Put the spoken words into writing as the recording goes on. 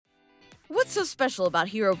What's so special about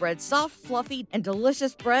Hero Bread's soft, fluffy, and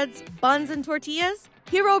delicious breads, buns, and tortillas?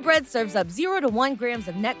 Hero Bread serves up 0 to 1 grams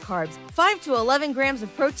of net carbs, 5 to 11 grams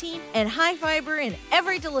of protein, and high fiber in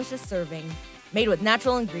every delicious serving. Made with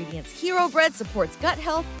natural ingredients, Hero Bread supports gut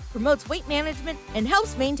health, promotes weight management, and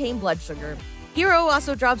helps maintain blood sugar. Hero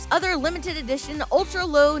also drops other limited edition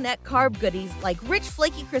ultra-low net carb goodies like rich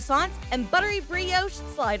flaky croissants and buttery brioche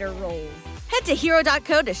slider rolls. Head to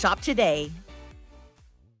hero.co to shop today.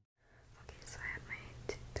 Okay, so I had my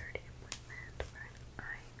 2:30 appointment for an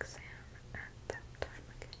eye exam at that time.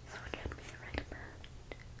 Okay, so it can be right.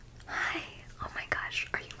 Hi, oh my gosh,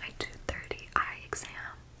 are you my 2:30 eye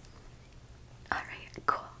exam? Alright,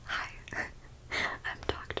 cool, hi. I'm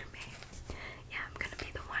Dr. May. Yeah, I'm gonna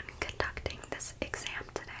be the one conducting this exam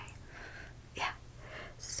today. Yeah,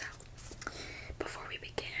 so before we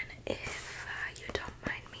begin, if you don't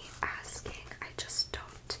mind me asking, I just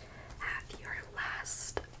don't have your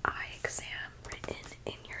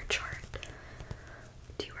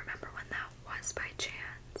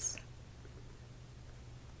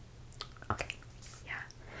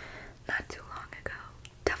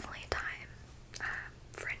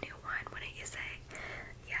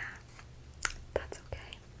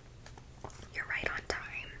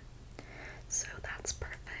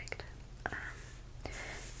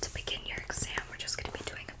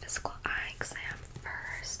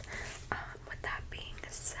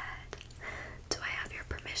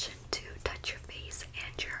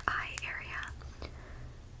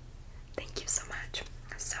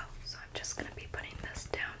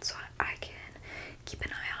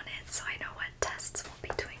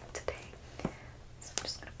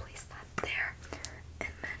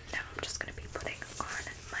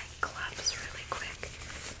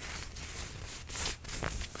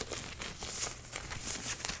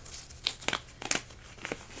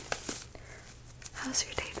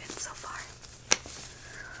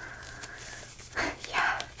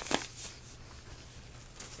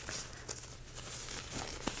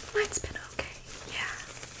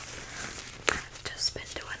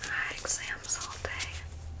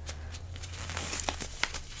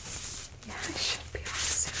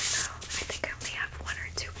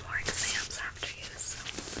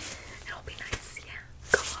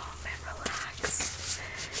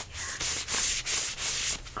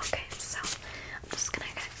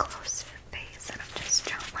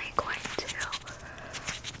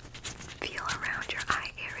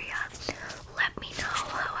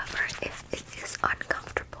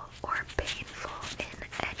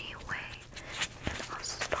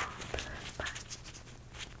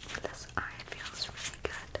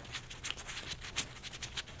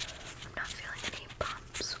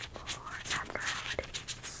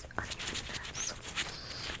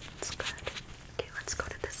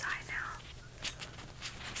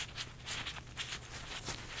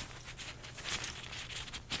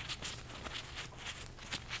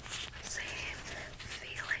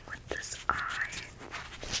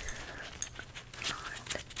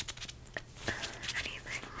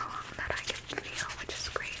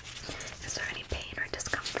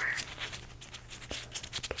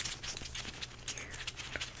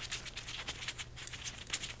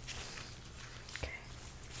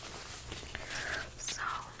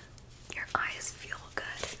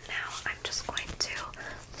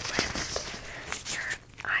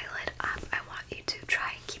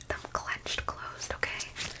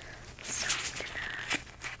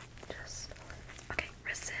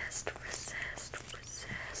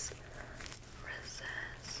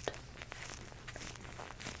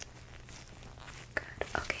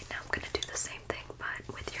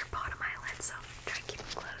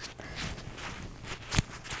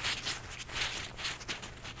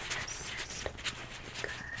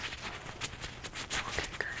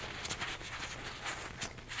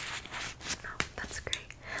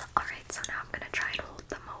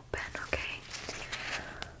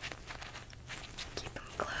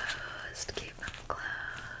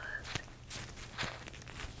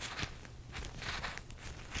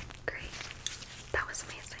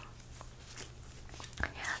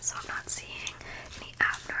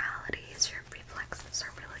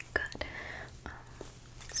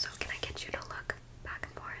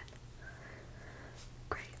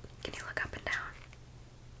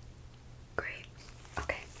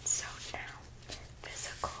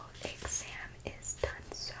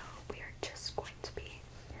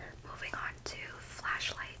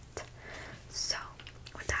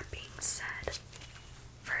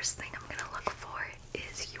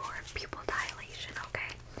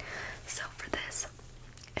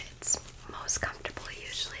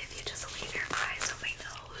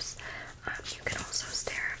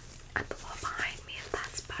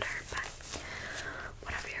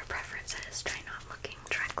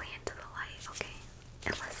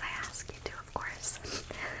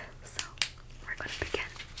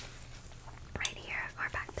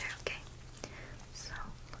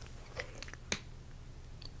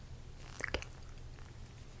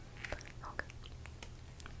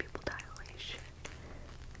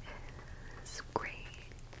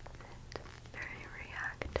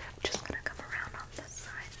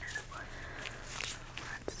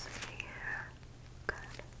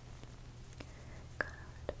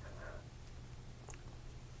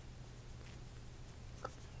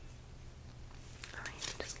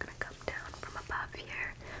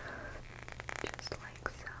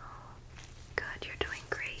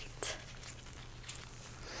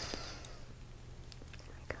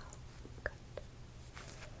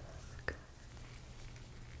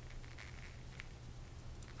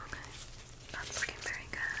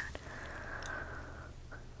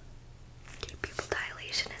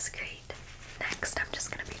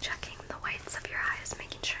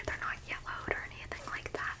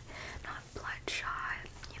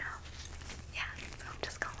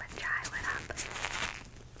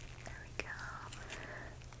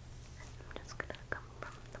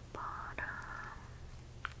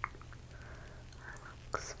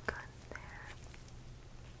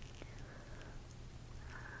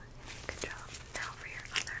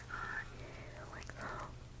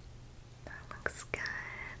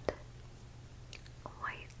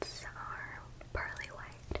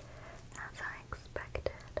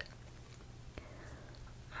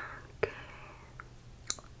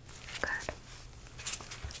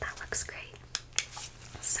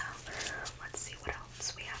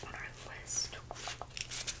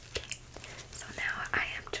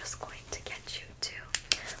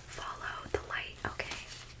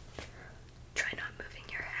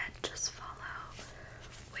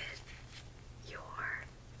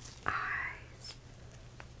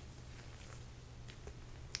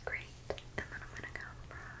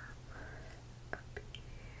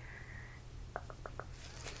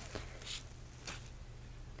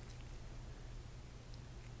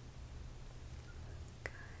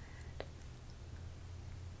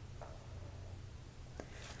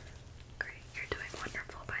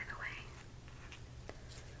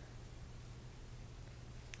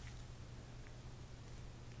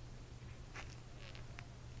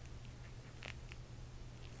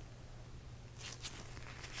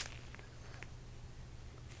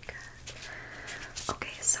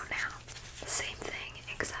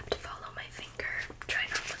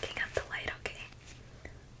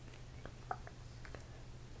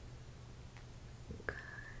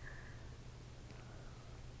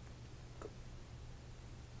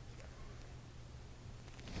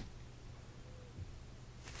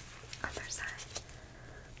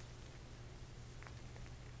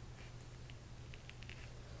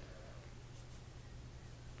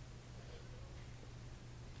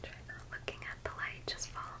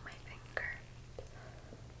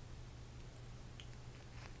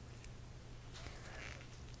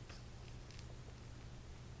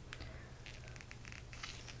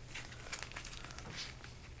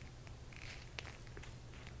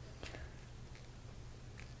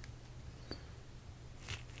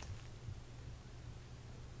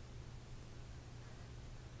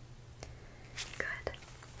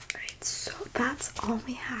so that's all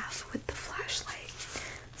we have with the flashlight.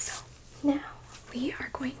 So now we are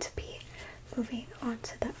going to be moving on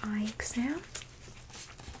to the eye exam.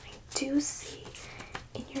 I do see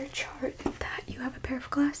in your chart that you have a pair of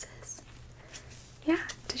glasses. Yeah,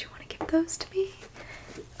 did you want to give those to me?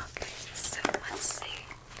 Okay, so let's see.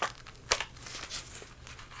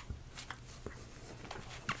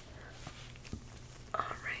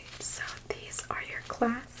 Alright, so these are your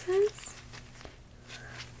glasses.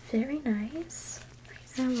 Very nice.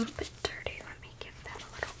 These are a little bit dirty. Let me give them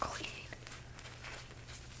a little clean.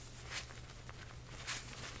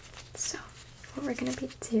 So, what we're going to be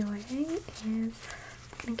doing is I'm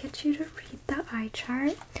going to get you to read the eye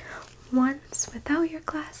chart once without your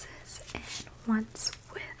glasses and once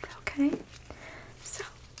with, okay? So,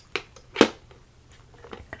 I'm going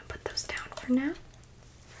to put those down for now. I'm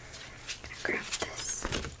going to grab this.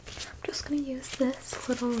 I'm just going to use this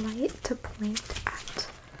little light to point at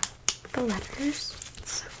the letters.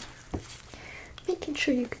 So, making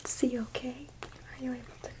sure you can see okay. Are you able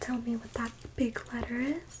to tell me what that big letter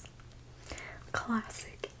is?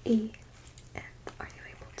 Classic E. And are you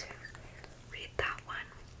able to read that one?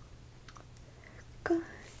 Good.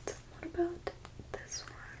 What about this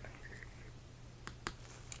one?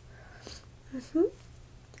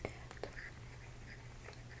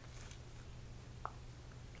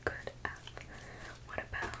 Good. F. What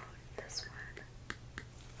about this one?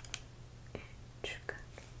 H. Good.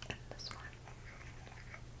 And this one?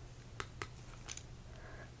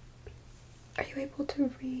 Are you able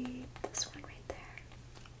to read this one right there?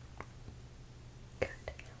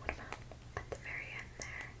 Good. What about at the very end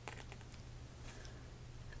there?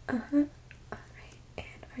 Alright.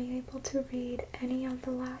 And are you able to read any of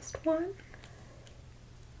the last one?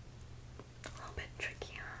 A little bit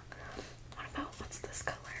tricky, huh? What about what's this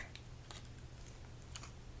color?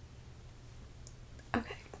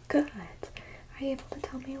 Okay, good. Are you able to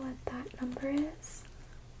tell me what that number is?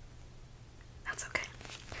 That's okay.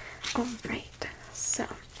 Alright, so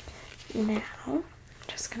now I'm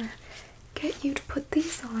just gonna get you to put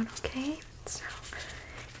these on, okay? So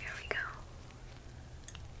here we go.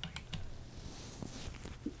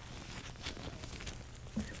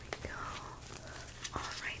 There we go.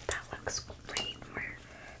 Alright, that looks great.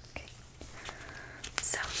 Okay.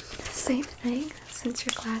 So, same thing, since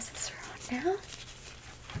your glasses are on now.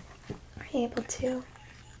 Are you able to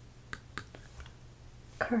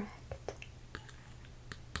correct?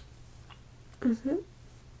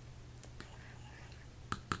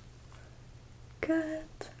 Good.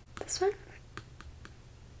 This one?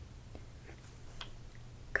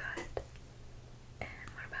 Good. And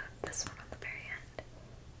what about this one on the very end?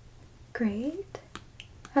 Great.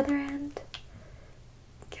 Other end?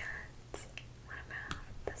 Good. What about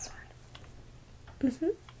this one?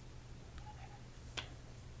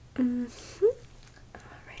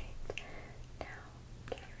 Alright. Now,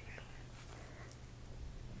 can you read?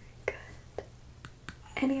 Good.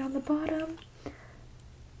 Any on the bottom?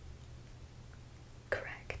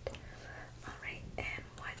 Correct. Alright, and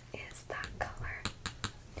what is that color?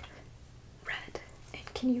 Red.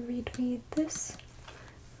 And can you read me this?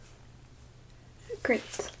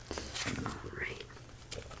 Great. Alright.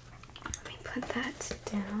 Let me put that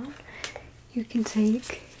down. You can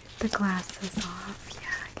take the glasses off.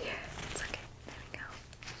 Yeah, it's okay. There we go.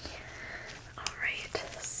 Alright,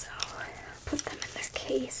 so put them in their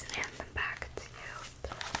case and hand them back to you.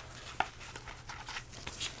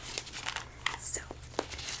 So,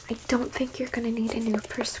 I don't think you're going to need a new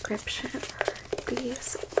prescription.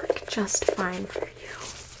 These work just fine for you.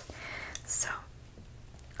 So,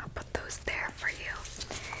 I'll put those there for you.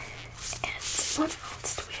 And what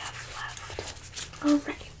else do we have left?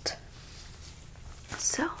 Alright.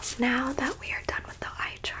 So, now that we are done with the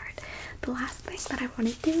eye chart, the last thing that I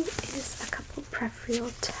want to do is a couple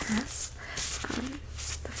peripheral tests.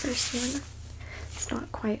 The first one is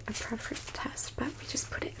not quite a peripheral test, but we just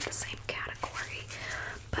put it in the same category.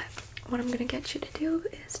 But what I'm going to get you to do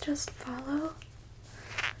is just follow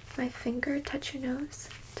my finger, touch your nose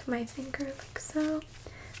to my finger like so.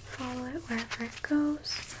 Follow it wherever it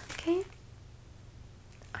goes, okay?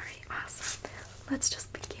 Alright, awesome. Let's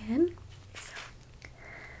just begin. So,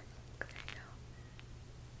 there we go.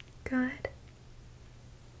 Good.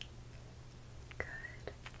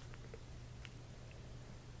 Good.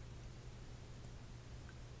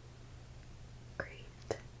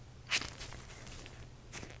 Great.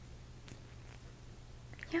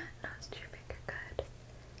 Yeah, nose to your finger. Good.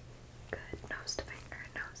 Good. Nose to finger,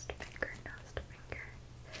 nose to finger, nose to finger.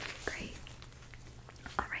 Great.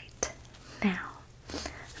 Alright. Now,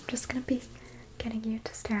 I'm just going to be getting you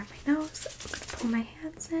to stare at my nose. I'm going to pull my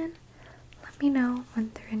hands in. Let me know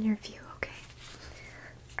when they're in your view,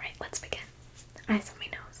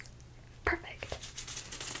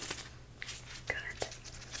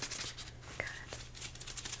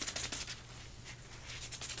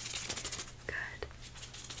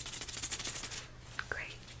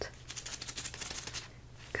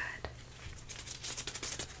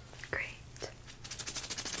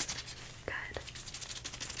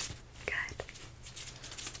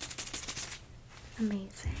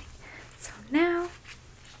 Amazing. So now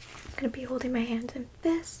I'm going to be holding my hand in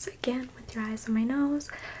fists again with your eyes on my nose.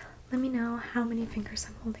 Let me know how many fingers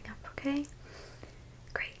I'm holding up, okay?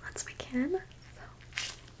 Great, let's begin.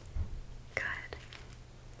 So, good.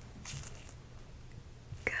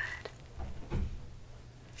 Good.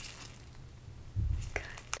 Good.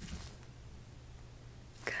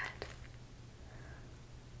 Good.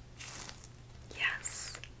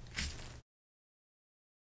 Yes.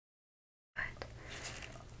 Good.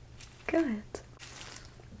 Good.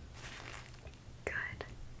 Good.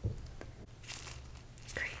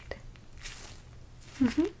 Great.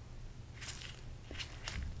 Mm-hmm.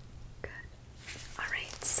 Good.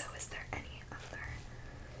 Alright, so is there any other?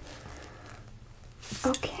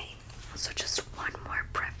 Okay, so just one more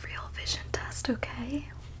peripheral vision test, okay?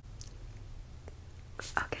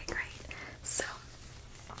 Okay, great. So,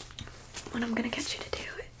 what I'm gonna get you to do,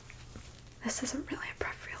 this isn't really a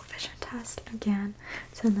peripheral vision test. Again,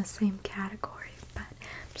 it's in the same category, but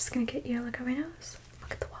I'm just gonna get you to look at my nose,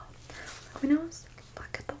 look at the wall, look at my nose,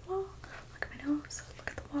 look at the wall, look at my nose, look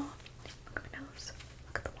at the wall, look at my nose,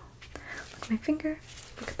 look at the wall, look at my finger,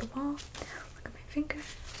 look at the wall, look at my finger,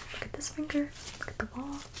 look at this finger, look at the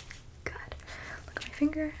wall, good, look at my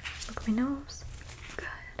finger, look at my nose,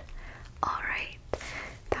 good, alright,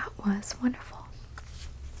 that was wonderful.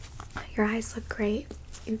 Your eyes look great.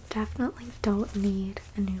 You definitely don't need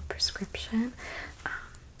a new prescription.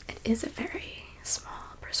 It is a very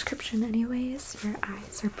small prescription anyways. Your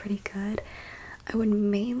eyes are pretty good. I would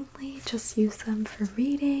mainly just use them for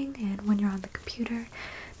reading and when you're on the computer,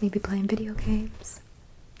 maybe playing video games.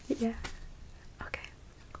 Yeah. Okay.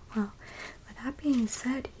 Well, with that being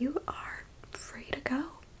said, you are free to go.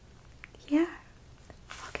 Yeah.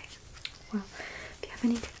 Okay. Well, if you have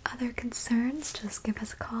any other concerns, just give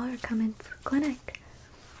us a call or come in for clinic.